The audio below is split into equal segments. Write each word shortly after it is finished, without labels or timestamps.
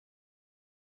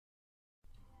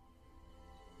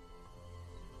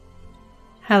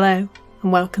Hello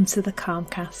and welcome to the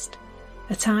Calmcast,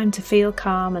 a time to feel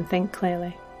calm and think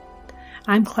clearly.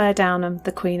 I'm Claire Downham,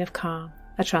 the Queen of Calm,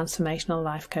 a transformational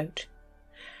life coach.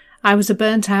 I was a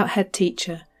burnt out head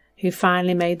teacher who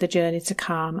finally made the journey to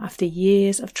calm after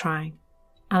years of trying,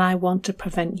 and I want to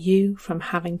prevent you from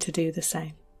having to do the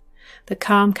same. The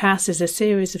Calmcast is a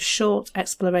series of short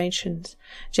explorations,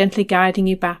 gently guiding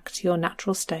you back to your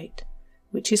natural state,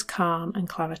 which is calm and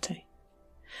clarity.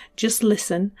 Just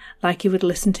listen like you would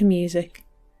listen to music,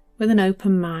 with an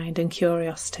open mind and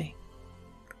curiosity.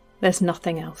 There's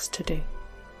nothing else to do.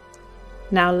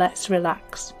 Now let's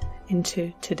relax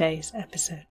into today's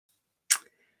episode.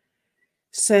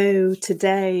 So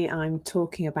today I'm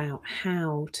talking about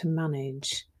how to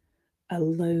manage a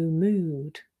low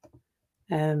mood.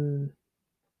 And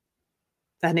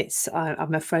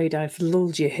I'm afraid I've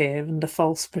lulled you here under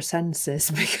false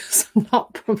pretenses because I'm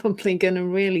not probably going to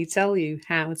really tell you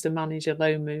how to manage a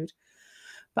low mood.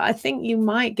 But I think you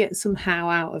might get some how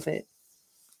out of it,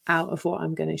 out of what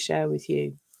I'm going to share with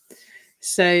you.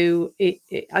 So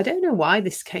I don't know why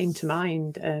this came to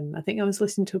mind. I think I was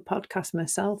listening to a podcast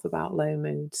myself about low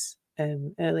moods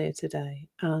earlier today.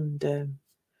 And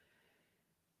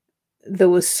there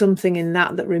was something in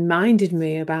that reminded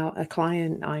me about a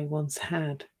client I once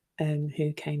had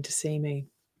who came to see me.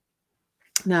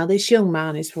 Now, this young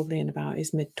man is probably in about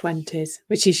his mid-20s,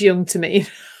 which is young to me.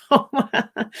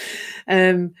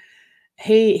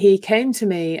 He came to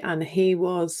me and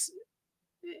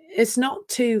it's not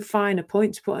too fine a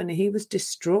point to put on, he was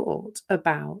distraught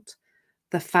about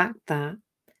the fact that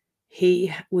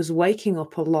he was waking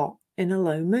up a lot in a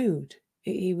low mood.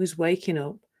 He was waking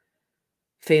up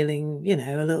feeling,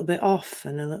 a little bit off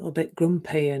and a little bit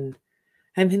grumpy. And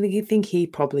I think he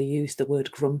probably used the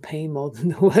word grumpy more than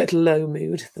the word low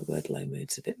mood. The word low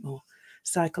mood's a bit more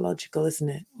psychological, isn't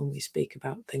it, when we speak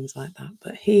about things like that?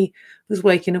 But he was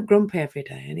waking up grumpy every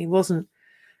day, and he wasn't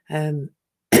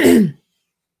wasn't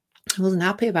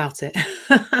happy about it.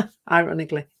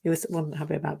 Ironically, he wasn't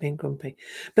happy about being grumpy.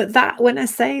 But when I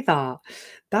say that,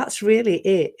 that's really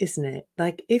it, isn't it?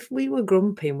 Like, if we were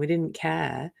grumpy and we didn't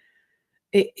care,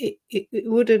 it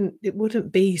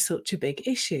wouldn't be such a big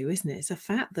issue, isn't it? It's a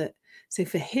fact that, so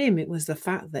for him, it was the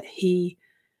fact that he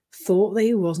thought that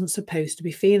he wasn't supposed to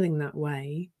be feeling that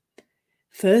way.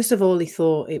 First of all, he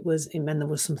thought it meant there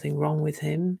was something wrong with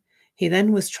him. He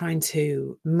then was trying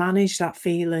to manage that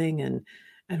feeling and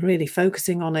really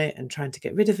focusing on it and trying to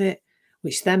get rid of it,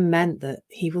 which then meant that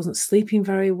he wasn't sleeping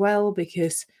very well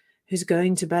because who's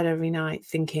going to bed every night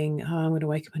thinking, I'm going to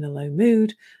wake up in a low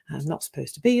mood. I'm not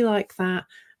supposed to be like that.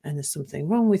 And there's something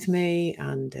wrong with me.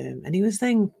 And he was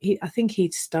then, I think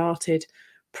he'd started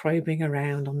probing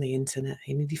around on the internet.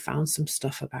 He found some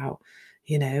stuff about,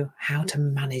 how to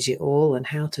manage it all and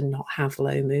how to not have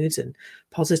low moods and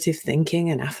positive thinking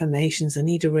and affirmations. And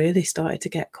he'd really started to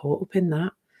get caught up in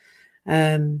that.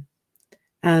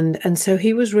 And so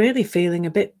he was really feeling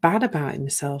a bit bad about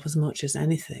himself as much as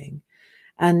anything.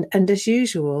 And as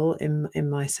usual in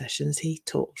my sessions, he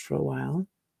talked for a while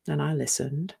and I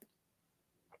listened.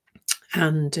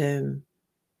 And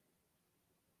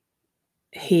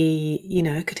he,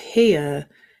 I could hear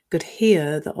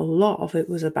that a lot of it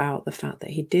was about the fact that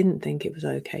he didn't think it was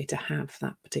okay to have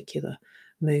that particular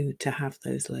mood, to have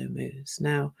those low moods.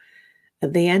 Now,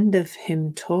 at the end of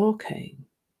him talking,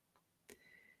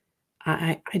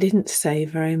 I didn't say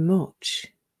very much.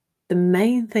 The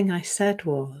main thing I said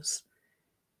was,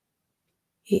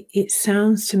 it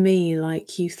sounds to me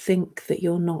like you think that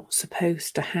you're not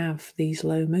supposed to have these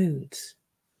low moods.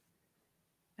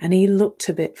 And he looked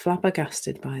a bit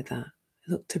flabbergasted by that.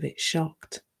 He looked a bit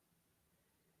shocked.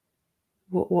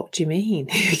 What do you mean?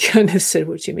 He kind of said,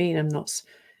 what do you mean?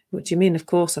 What do you mean? Of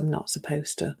course I'm not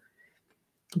supposed to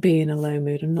be in a low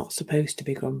mood. I'm not supposed to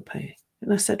be grumpy.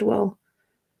 And I said, well,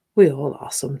 we all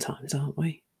are sometimes, aren't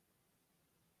we?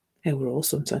 Yeah, we're all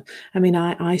sometimes. I mean,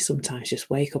 I sometimes just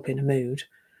wake up in a mood,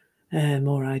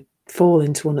 or I fall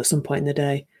into one at some point in the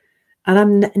day, and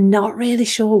I'm not really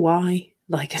sure why.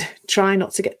 Like, I try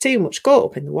not to get too much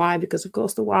caught up in the why, because of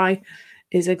course the why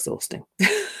is exhausting.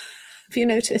 Have you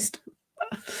noticed?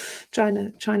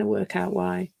 trying to work out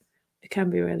why, it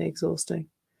can be really exhausting.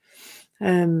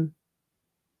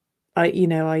 I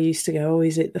used to go,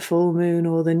 is it the full moon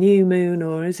or the new moon,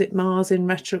 or is it Mars in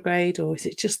retrograde, or is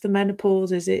it just the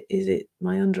menopause? Is it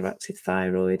my underactive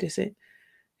thyroid? Is it,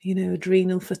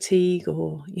 adrenal fatigue,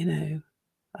 or,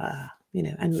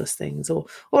 endless things, or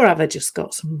have I just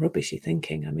got some rubbishy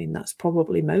thinking? I mean, that's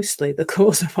probably mostly the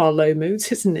cause of our low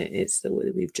moods, isn't it? It's that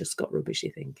we've just got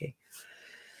rubbishy thinking.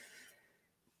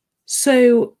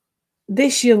 So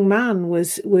this young man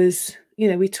was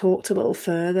we talked a little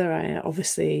further. I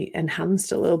obviously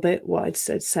enhanced a little bit what I'd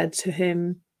said to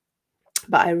him,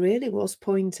 but I really was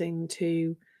pointing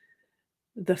to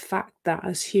the fact that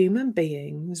as human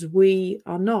beings, we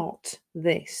are not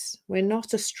this. We're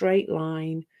not a straight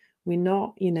line. We're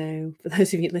not, for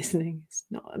those of you listening, it's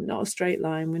not a straight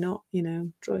line. We're not,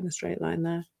 drawing a straight line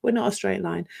there. We're not a straight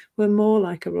line. We're more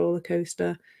like a roller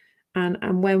coaster. And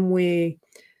I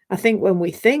think when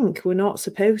we think we're not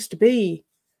supposed to be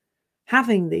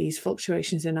having these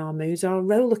fluctuations in our moods, our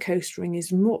roller coastering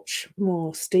is much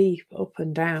more steep up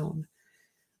and down.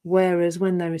 Whereas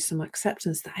when there is some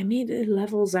acceptance, that immediately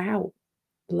levels out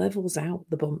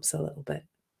the bumps a little bit,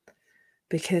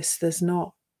 because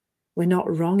we're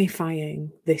not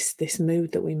wrongifying this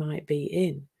mood that we might be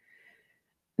in.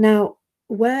 Now,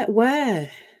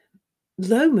 where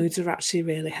low moods are actually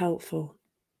really helpful.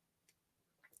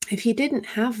 If you didn't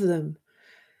have them,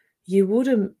 you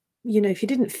wouldn't, if you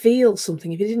didn't feel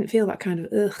something, if you didn't feel that kind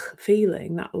of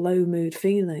feeling, that low mood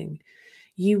feeling,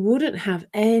 you wouldn't have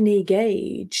any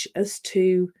gauge as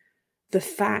to the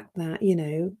fact that,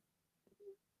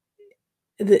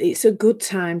 that it's a good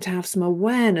time to have some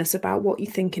awareness about what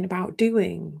you're thinking about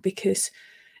doing, because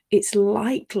it's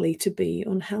likely to be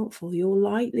unhelpful. You're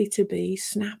likely to be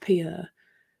snappier.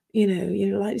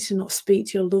 You're likely to not speak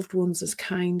to your loved ones as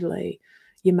kindly.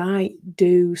 You might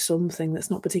do something that's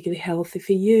not particularly healthy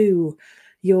for you.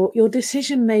 Your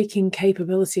decision-making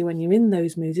capability when you're in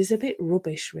those moods is a bit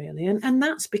rubbish, really. And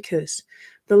that's because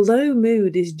the low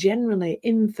mood is generally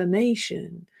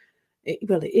information. It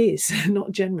is,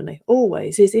 not generally,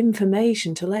 always is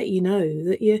information to let you know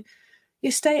that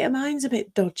your state of mind's a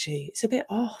bit dodgy. It's a bit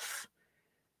off.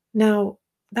 Now,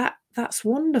 that's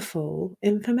wonderful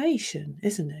information,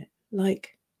 isn't it?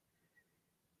 Like,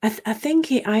 I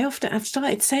think I've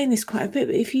started saying this quite a bit,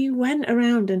 but if you went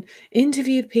around and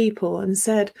interviewed people and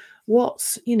said,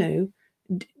 what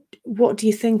do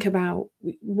you think about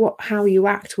how you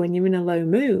act when you're in a low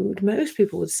mood? Most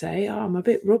people would say, "Oh, I'm a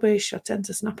bit rubbish. I tend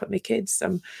to snap at my kids.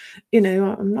 I'm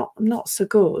not so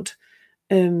good."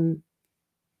 So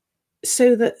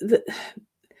that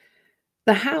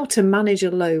the how to manage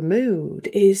a low mood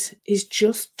is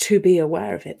just to be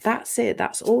aware of it. That's it.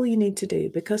 That's all you need to do,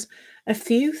 because a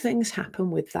few things happen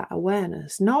with that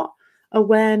awareness. Not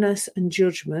awareness and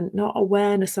judgment, not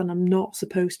awareness and I'm not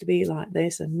supposed to be like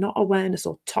this, and not awareness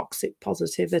or toxic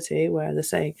positivity where they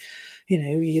say,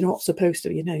 you're not supposed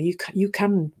to, you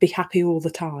can be happy all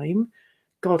the time.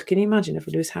 God, can you imagine if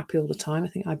I was happy all the time? I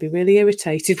think I'd be really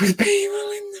irritated with people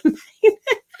in the main.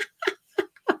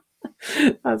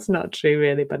 That's not true,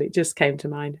 really, but it just came to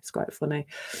mind. It's quite funny.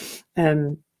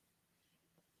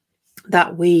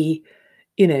 That we,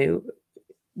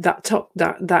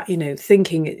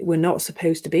 thinking we're not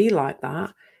supposed to be like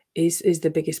that is the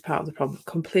biggest part of the problem.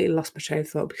 Completely lost my train of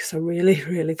thought because I really,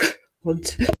 really want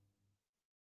to.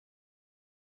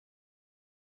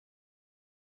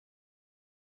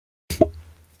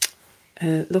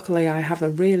 Luckily, I have a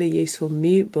really useful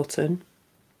mute button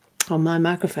on my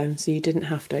microphone, so you didn't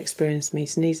have to experience me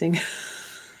sneezing.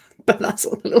 But that's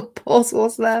what the little pause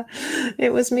was there.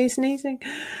 It was me sneezing,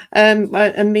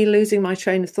 and me losing my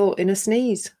train of thought in a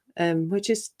sneeze,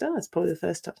 which is that's probably the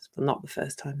first time, well, not the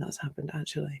first time that's happened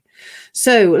actually.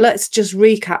 So let's just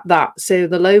recap that. So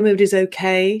the low mood is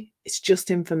okay. It's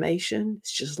just information.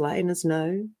 It's just letting us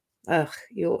know.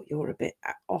 You're a bit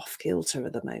off kilter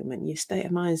at the moment. Your state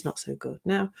of mind's not so good.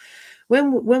 Now,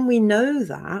 when we know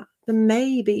that, there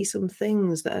may be some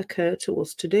things that occur to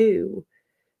us to do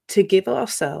to give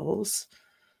ourselves,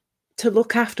 to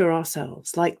look after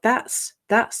ourselves. Like that's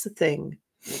the thing,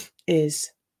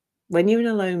 is when you're in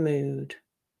a low mood,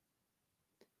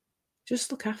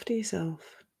 just look after yourself.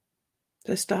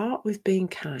 So start with being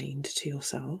kind to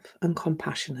yourself and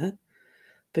compassionate,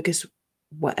 because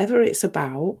whatever it's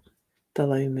about, the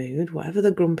low mood, whatever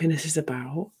the grumpiness is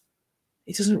about,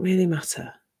 it doesn't really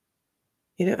matter.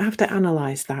 You don't have to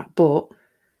analyze that, but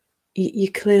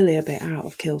you're clearly a bit out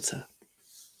of kilter.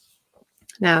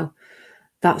 Now,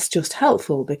 that's just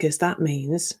helpful because that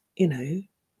means,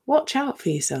 watch out for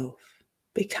yourself.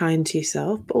 Be kind to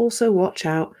yourself, but also watch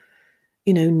out,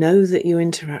 know that your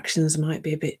interactions might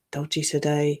be a bit dodgy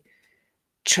today.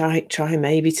 Try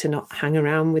maybe to not hang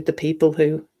around with the people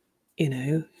who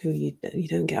you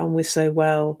don't get on with so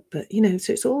well. But,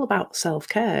 so it's all about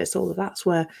self-care. It's all that's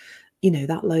where,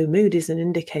 that low mood is an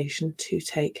indication to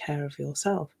take care of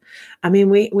yourself. I mean,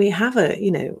 we have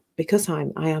because I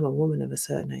am a woman of a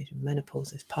certain age, and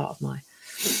menopause is part of my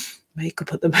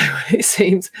makeup at the moment, it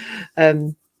seems.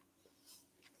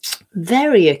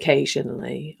 Very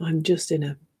occasionally, I'm just in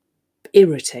a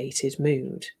irritated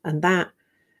mood, and that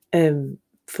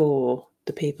for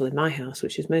the people in my house,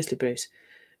 which is mostly Bruce,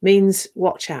 means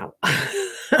watch out.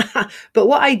 But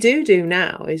what I do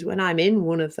now is when I'm in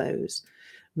one of those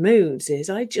moods is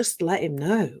I just let him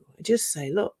know. I just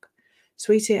say, look,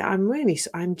 sweetie,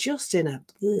 I'm just in a,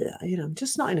 I'm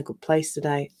just not in a good place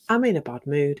today. I'm in a bad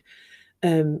mood.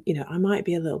 I might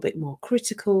be a little bit more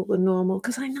critical than normal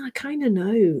because I kind of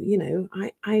know,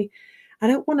 I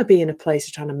don't want to be in a place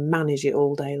of trying to manage it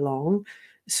all day long.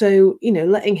 So,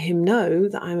 letting him know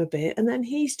that I'm a bit, and then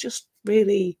he's just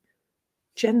really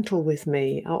gentle with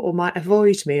me or might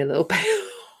avoid me a little bit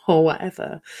or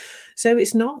whatever. So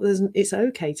it's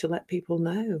okay to let people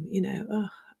know, oh,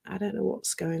 I don't know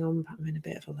what's going on, but I'm in a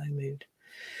bit of a low mood.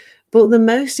 But the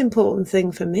most important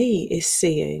thing for me is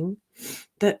seeing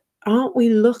that, aren't we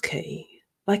lucky?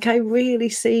 Like, I really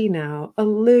see now a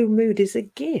low mood is a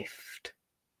gift.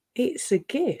 It's a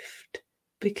gift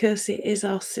because it is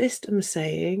our system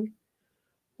saying,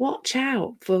 watch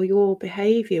out for your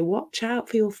behaviour, watch out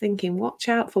for your thinking, watch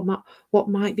out for what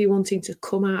might be wanting to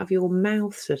come out of your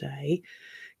mouth today,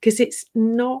 because it's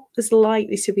not as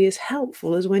likely to be as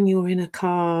helpful as when you're in a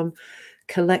calm,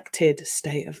 collected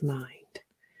state of mind.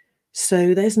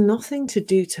 So there's nothing to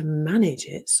do to manage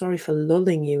it. Sorry for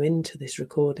lulling you into this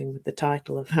recording with the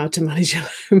title of How to Manage Your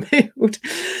Low Mood.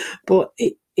 But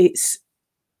it's,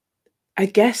 I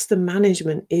guess the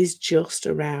management is just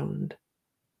around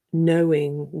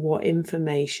knowing what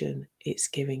information it's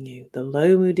giving you. The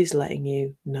low mood is letting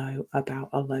you know about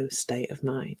a low state of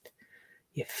mind.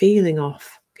 You're feeling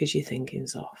off because your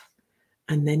thinking's off.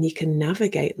 And then you can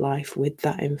navigate life with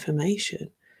that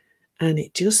information. And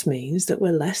it just means that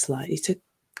we're less likely to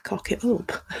cock it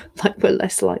up. Like, we're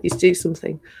less likely to do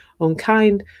something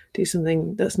unkind, do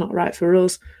something that's not right for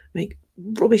us, make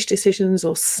rubbish decisions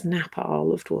or snap at our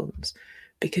loved ones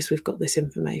because we've got this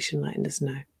information letting us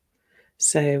know.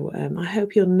 So I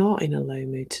hope you're not in a low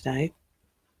mood today.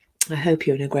 I hope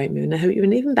you're in a great mood, and I hope you're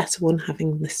in an even better one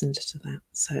having listened to that.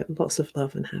 So lots of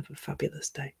love and have a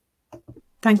fabulous day.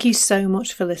 Thank you so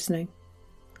much for listening.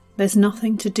 There's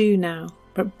nothing to do now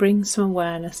but bring some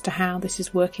awareness to how this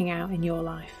is working out in your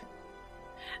life.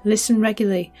 Listen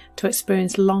regularly to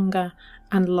experience longer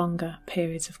and longer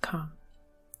periods of calm.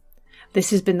 This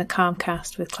has been the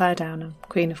Calmcast with Claire Downham,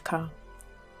 Queen of Calm.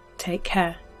 Take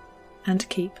care and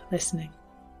keep listening.